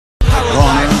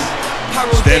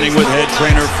Standing with head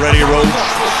trainer Freddie Roach,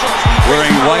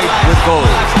 wearing white with gold.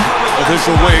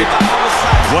 Official weight,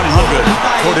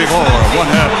 144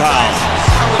 1/2 pounds.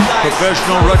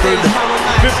 Professional record,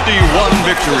 51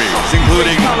 victories,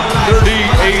 including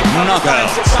 38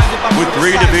 knockouts, with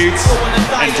 3 defeats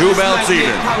and 2 bouts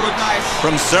even.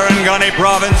 From Sarangani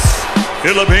Province,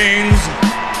 Philippines,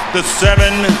 the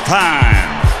 7-time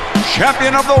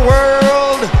champion of the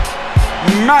world,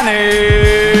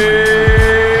 Manny.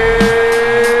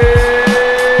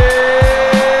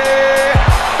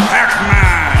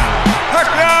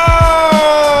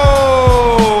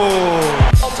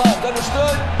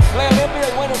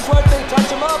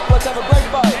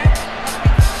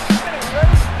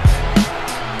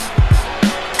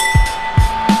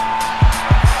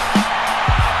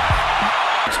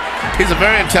 He's a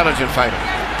very intelligent fighter.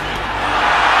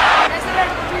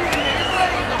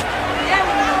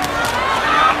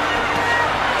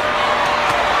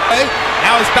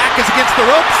 Now his back is against the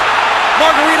ropes.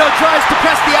 Margarito tries to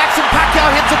press the action. Pacquiao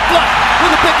hits him flush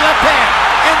with a big left hand,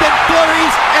 and then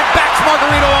flurries and backs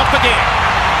Margarito off again.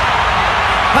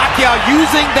 Pacquiao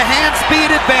using the hand speed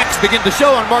advantage begin to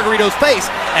show on Margarito's face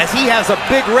as he has a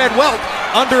big red welt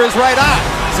under his right eye.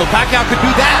 So Pacquiao could do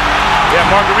that. Yeah,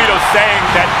 Margarito's saying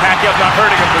that Pacquiao's not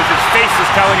hurting him, but his face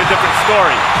is telling a different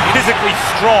story. Physically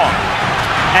strong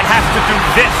and has to do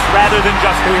this rather than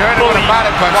just bully Margarito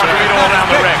around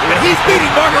the ring. But he's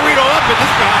beating Margarito up in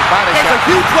this guy. There's a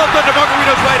huge welt under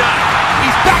Margarito's right eye.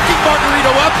 He's backing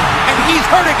Margarito up, and he's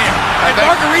hurting him. And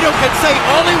Margarito can say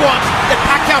all he wants that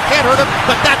Pacquiao can't hurt him,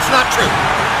 but that's not true.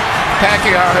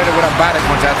 Pacquiao hurt it with a body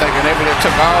punch, I think, and maybe they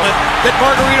took all. That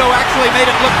Margarito actually made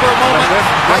it look for a moment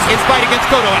like his fight against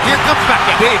Cotto. And here comes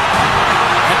Pacquiao.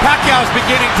 And Pacquiao is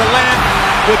beginning to land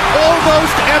with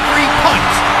almost every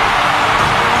punch.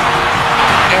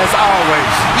 As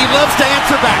always. He loves to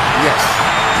answer back. Yes.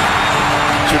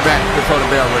 You're back before the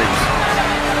bell rings.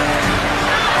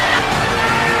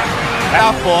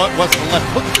 Southpaw was the left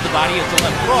hook to the body, it's the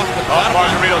left cross, but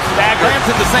Margarito staggered. lands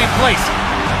in the same place.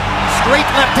 Straight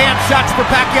left hand shots for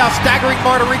Pacquiao, staggering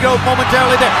Margarito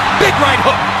momentarily there. Big right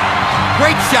hook.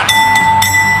 Great shot.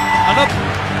 Another.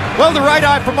 Well, the right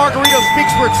eye for Margarito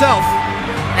speaks for itself.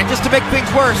 And just to make things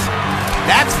worse,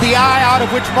 that's the eye out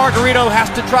of which Margarito has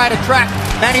to try to track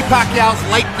Manny Pacquiao's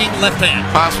lightning left hand.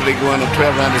 Possibly going to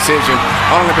 12-round decision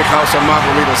only because of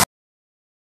Margarito's.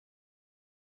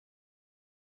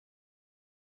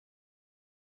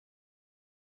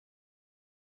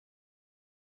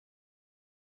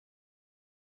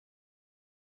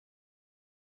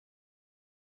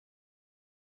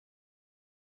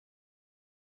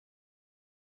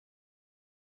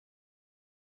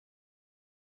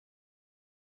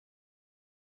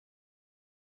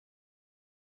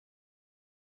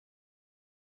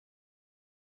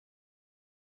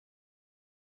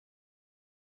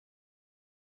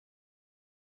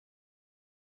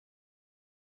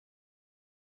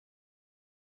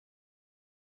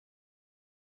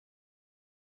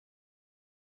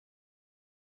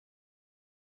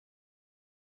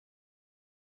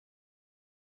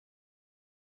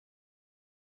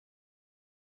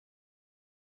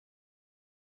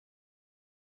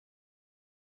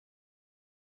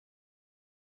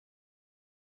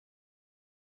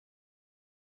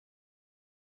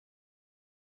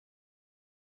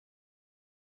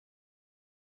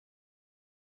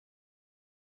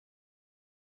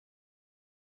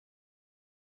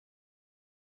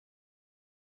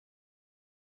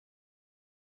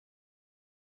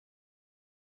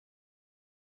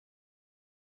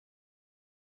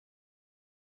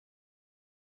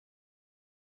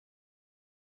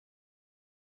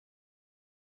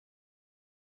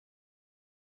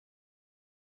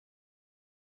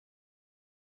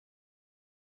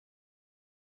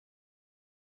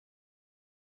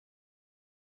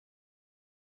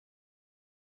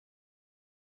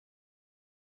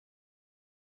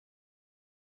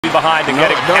 Behind and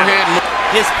getting Go ahead.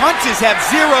 His punches have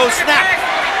zero snap.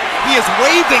 He is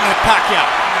waving at Pacquiao.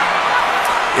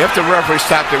 If the referee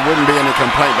stopped, there wouldn't be any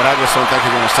complaint, but I just don't think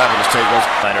he's going to stop it as takeovers.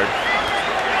 Leonard.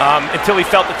 Until he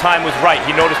felt the time was right.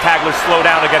 He noticed Hagler slow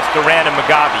down against Duran and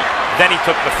Mugabe. Then he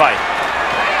took the fight.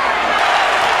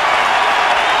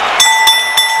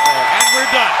 And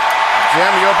we're done.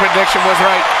 Jim, your prediction was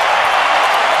right.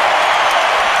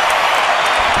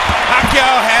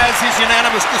 Pacquiao has his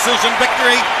unanimous decision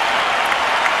victory.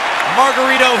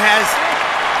 Margarito has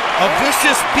a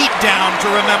vicious beatdown to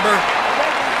remember.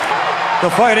 The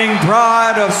fighting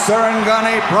pride of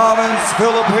Sarangani Province,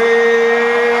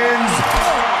 Philippines,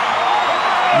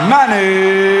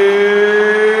 Manny.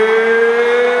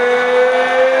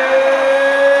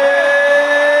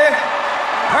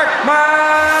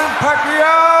 Man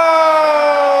Pacquiao!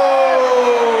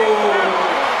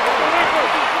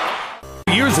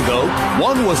 Years ago,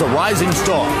 one was a rising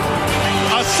star.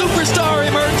 A superstar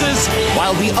emerges.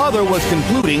 While the other was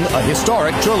concluding a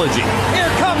historic trilogy. Here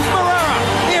comes Morera.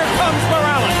 Here comes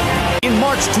Morales. In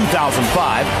March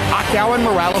 2005, Pacquiao and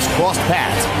Morales crossed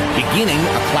paths, beginning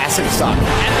a classic saga.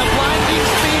 And the blinding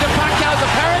speed of Pacquiao's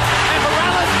apparent, and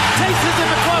Morales chases him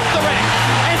across the ring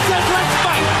and says, let's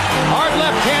fight. Hard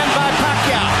left hand by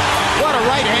Pacquiao. What a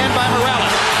right hand by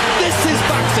Morales. This is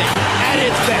boxing at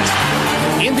its best.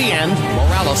 In the end,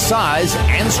 Morales' size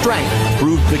and strength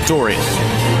proved victorious.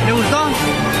 It was done.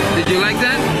 Did you like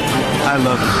that? I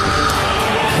love it.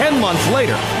 10 months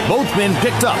later, both men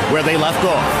picked up where they left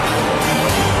off.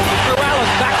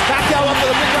 Morales backs Pacquiao up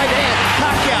with a big right hand.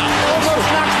 Pacquiao almost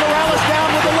knocks Morales down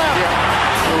with the left.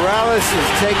 Morales is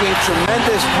taking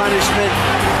tremendous punishment.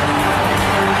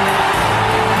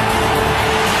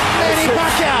 Manny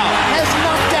Pacquiao has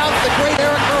knocked out the great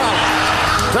Eric Morales.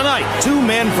 Tonight, two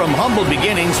men from humble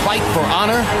beginnings fight for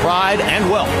honor, pride, and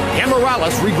wealth. Can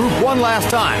Morales regroup one last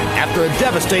time after a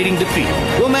devastating defeat?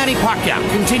 Will Manny Pacquiao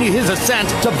continue his ascent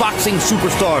to boxing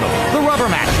superstardom? The rubber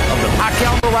match of the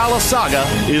Pacquiao-Morales saga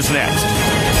is next.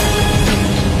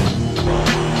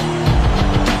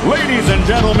 Ladies and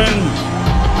gentlemen,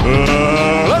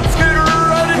 let's get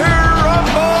ready to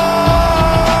rumble!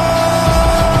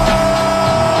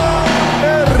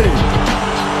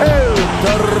 El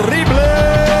terrible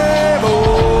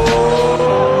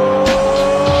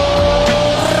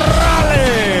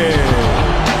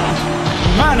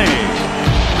Manny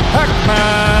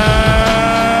Pacquiao.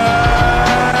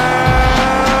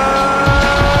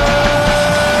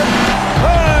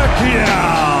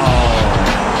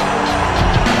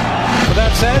 With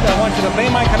that said, I want you to obey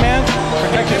my commands,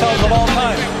 protect yourselves at all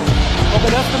times.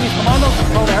 Obedezco mis comandos,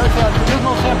 protegerse al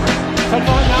mismo siempre.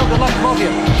 Control now, good luck to both of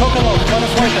you. Tócalo, buena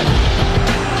suerte.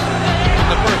 In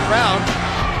the first round,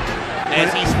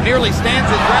 as he nearly stands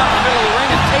his ground in the middle of the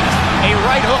ring and takes a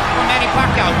right hook from Manny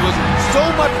Pacquiao, who was so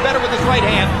much better with his right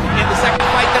hand in the second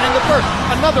fight than in the first.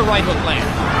 Another right hook lands.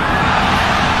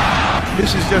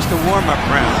 This is just a warm-up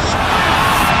round.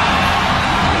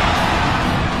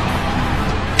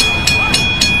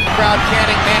 Crowd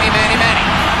chanting Manny, Manny, Manny.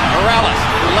 Morales,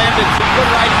 who landed some good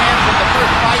right hands in the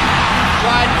first fight,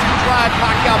 tried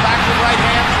Pacquiao back with right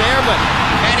hands there, but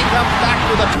Manny comes back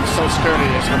with a... He's so sturdy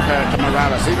as compared to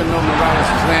Morales. Even though Morales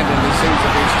is landing, he seems to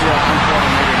be still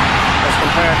uncoordinated as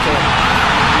compared to...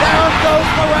 Down goes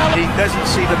Morales. He doesn't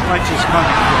see the punches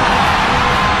coming.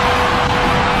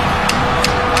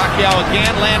 Pacquiao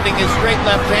again landing his straight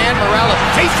left hand. Morales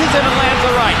chases him and lands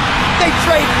a right. They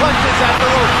trade punches at the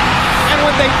rope. And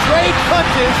when they trade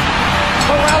punches,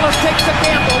 Morales takes a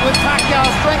gamble with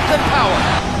Pacquiao's strength and power.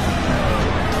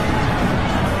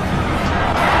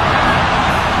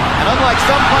 And unlike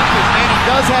some punches, Manny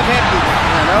does have head movement.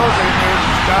 And those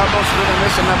are almost really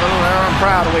missing up a little Aaron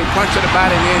Proud where he punches the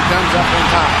body and then comes up on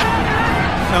top.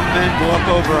 Some men go up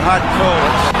over hot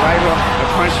coals. Right hook, the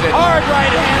punch that... Hard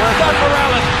right hand, done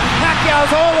Morales.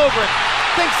 Pacquiao's all over it.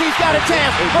 Thinks he's got a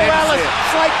chance. Morales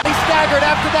slightly staggered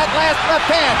after that last left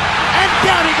hand. And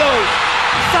down he goes.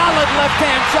 Solid left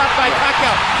hand shot by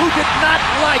Pacquiao, who did not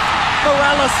like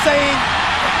Morales saying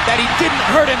that he didn't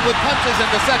hurt him with punches in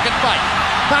the second fight.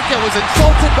 Pacquiao was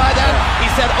insulted by that. He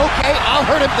said, okay, I'll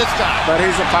hurt him this time. But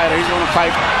he's a fighter. He's going to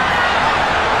fight.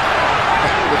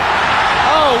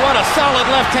 Oh, what a solid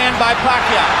left hand by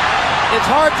Pacquiao. It's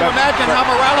hard to imagine how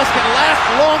Morales can last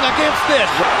long against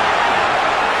this.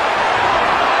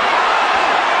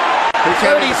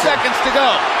 30 seconds to go.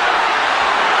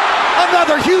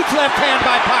 Another huge left hand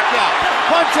by Pacquiao.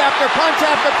 Punch after punch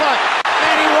after punch.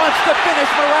 And he wants to finish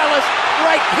Morales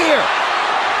right here.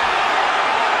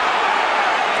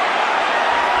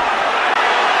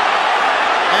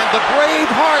 And the brave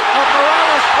heart of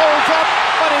Morales holds up,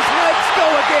 but his legs go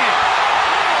again.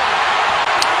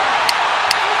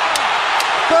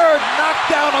 Third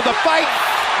knockdown of the fight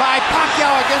by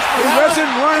Pacquiao against Morales. He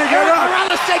doesn't want to get up.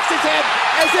 Morales shakes his head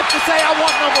as if to say, I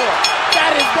want no more.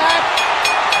 That is that.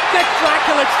 Dick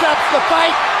Dracula stops the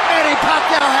fight. Manny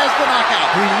Pacquiao has the knockout.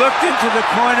 He looked into the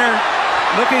corner,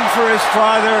 looking for his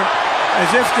father,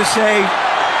 as if to say,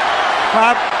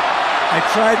 Pop, I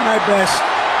tried my best.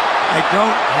 I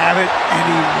don't have it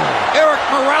anymore. Eric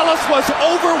Morales was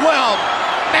overwhelmed.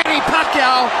 Manny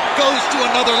Pacquiao goes to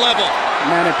another level.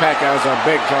 Manny Pacquiao is a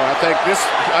big draw. I think this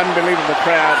unbelievable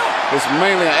crowd is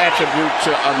mainly an attribute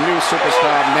to a new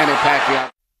superstar, Manny Pacquiao.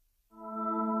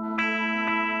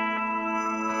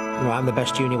 I'm the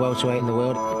best junior welterweight in the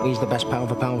world. He's the best pound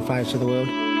for pound fighter in the world.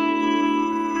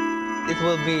 it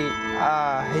will be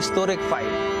a historic fight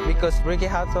because Ricky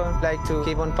Hatton like to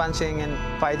keep on punching and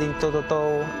fighting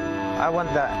toe-to-toe. I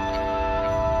want that.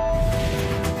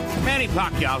 Manny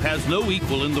Pacquiao has no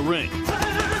equal in the ring.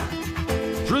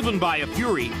 Driven by a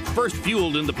fury first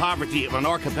fueled in the poverty of an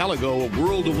archipelago a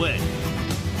world away.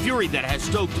 Fury that has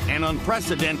stoked an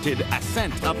unprecedented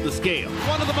ascent up the scale.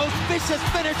 One of the most vicious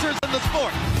finishers in the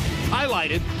sport.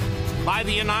 Highlighted by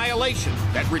the annihilation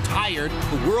that retired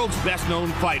the world's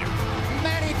best-known fighter.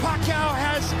 Manny Pacquiao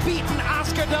has beaten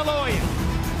Oscar De La Hoya.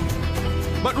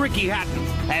 But Ricky Hatton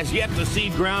has yet to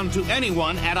cede ground to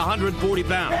anyone at 140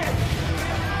 pounds.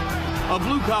 A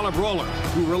blue-collar brawler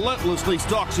who relentlessly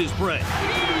stalks his prey.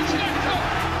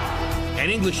 An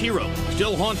English hero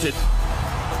still haunted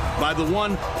by the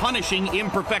one punishing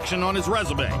imperfection on his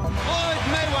resume. Floyd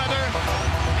Mayweather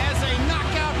has a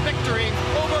knockout victory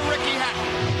over Ricky Hatton.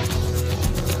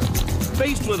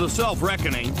 Faced with a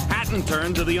self-reckoning, Hatton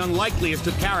turned to the unlikeliest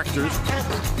of characters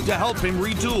to help him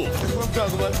retool.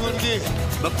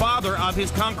 The father of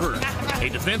his conqueror, a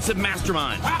defensive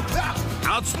mastermind,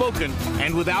 outspoken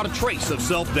and without a trace of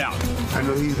self-doubt. I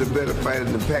know he's a better fighter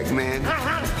than Pac-Man,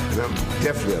 and I'm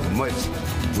definitely a much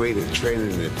greater trainer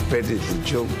than apprentice and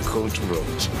Joe Coach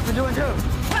Roach.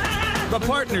 The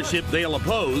partnership they'll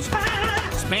oppose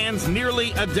spans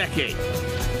nearly a decade.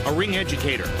 A ring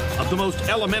educator of the most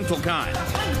elemental kind.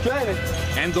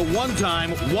 And the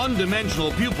one-time,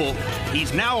 one-dimensional pupil,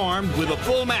 he's now armed with a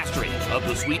full mastery of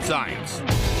the sweet science.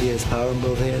 He has power in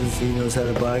both hands. He knows how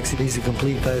to box. He's a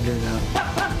complete fighter now.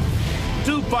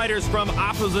 Two fighters from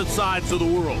opposite sides of the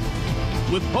world,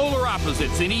 with polar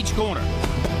opposites in each corner,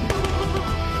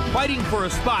 fighting for a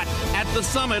spot at the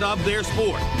summit of their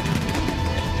sport.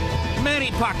 Manny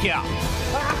Pacquiao,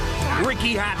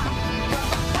 Ricky Hatton.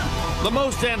 The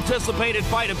most anticipated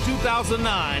fight of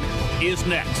 2009 is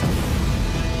next.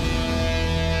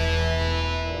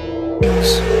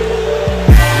 With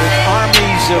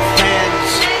armies of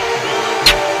fans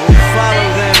who follow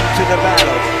them to the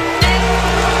battle.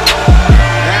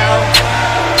 Now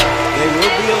they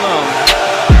will be alone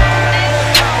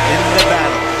in the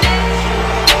battle.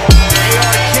 They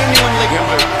are genuinely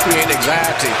going to create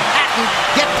anxiety. Hatton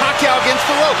get Pacquiao against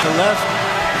the rope. To left,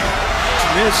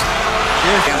 missed.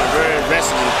 And a very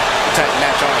wrestling type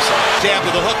match also. Jab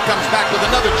with a hook, comes back with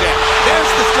another jab.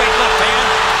 There's the straight left hand,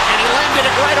 and he landed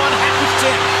it right on Hatton's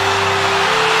chin.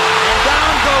 And down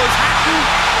goes Hatton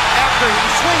after he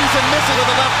swings and misses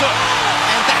with a left hook.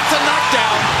 And that's a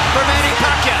knockdown for Manny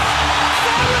Pacquiao.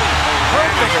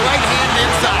 Perfect right hand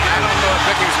inside. I don't know if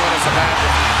Ricky's going to survive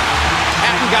it.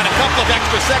 Hatton got a couple of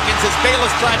extra seconds as Bayless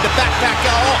tried to back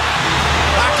Pacquiao off.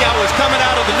 Pacquiao was coming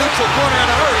out of the neutral corner in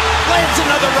a hurry. Lands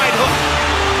another right hook.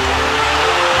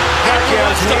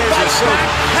 Pacquiao's hands are so...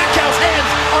 Pacquiao's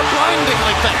hands are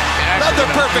blindingly fast. Another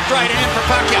perfect right hand for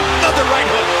Pacquiao. Another right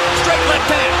hook. Straight left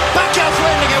hand. Pacquiao's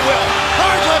landing at will.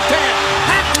 Hard left hand.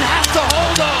 Hatton has to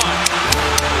hold on.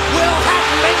 Will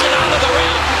Hatton make it out of the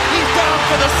round? He's down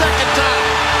for the second time.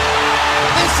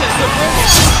 This is the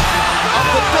brilliance of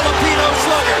the Filipino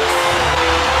slugger.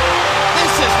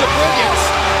 This is the brilliance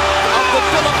of the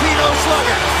Filipino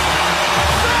slugger.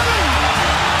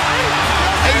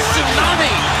 A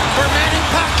tsunami for Manny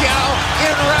Pacquiao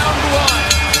in round one.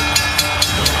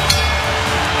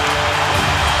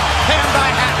 Hand by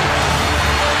Hatton.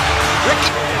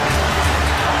 Ricky.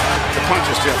 The punch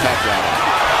is still Pacquiao.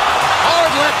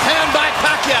 Hard left hand by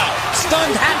Pacquiao.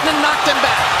 Stunned Hatton and knocked him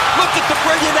back. Look at the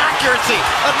brilliant accuracy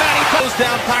of Manny. Goes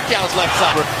down Pacquiao's left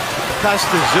side.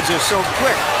 Costa's zips are so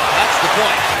quick. That's the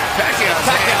point.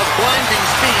 Pacquiao's blinding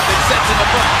speed that sets him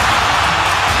apart.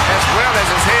 As well as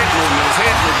his head movement. His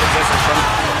head movement is from...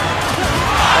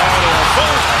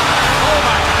 Oh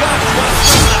my gosh, what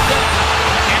a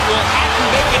and will Hatton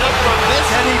make it up from this?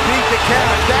 Can he beat the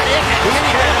count? That it?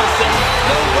 Kenny Ramos said,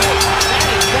 no way.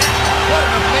 That is that. What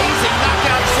an amazing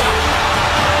knockout shot.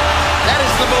 That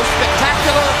is the most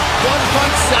spectacular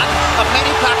one-punch shot of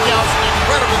Manny Pacquiao's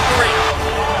incredible career.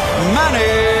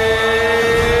 Manny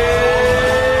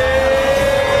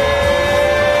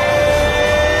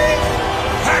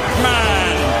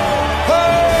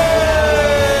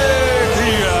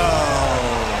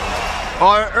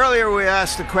Earlier we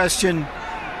asked the question,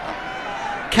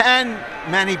 can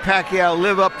Manny Pacquiao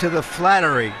live up to the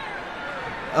flattery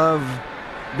of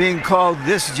being called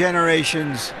this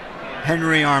generation's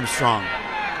Henry Armstrong?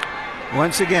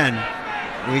 Once again,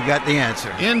 we got the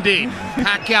answer. Indeed.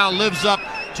 Pacquiao lives up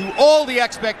to all the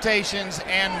expectations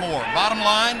and more. Bottom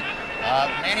line,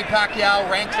 Manny Pacquiao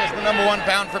ranks as the #1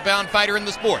 pound-for-pound fighter in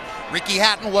the sport. Ricky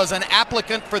Hatton was an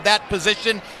applicant for that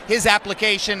position. His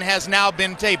application has now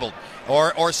been tabled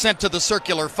or sent to the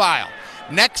circular file.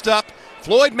 Next up,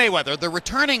 Floyd Mayweather, the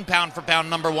returning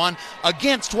pound-for-pound #1,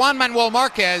 against Juan Manuel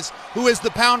Marquez, who is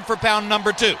the pound-for-pound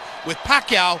 #2, with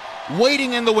Pacquiao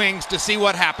waiting in the wings to see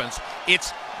what happens.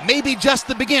 It's maybe just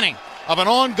the beginning of an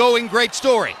ongoing great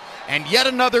story, and yet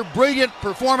another brilliant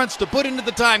performance to put into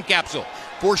the time capsule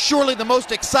for surely the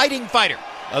most exciting fighter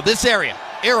of this era,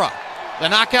 the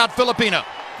knockout Filipino,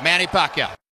 Manny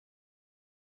Pacquiao.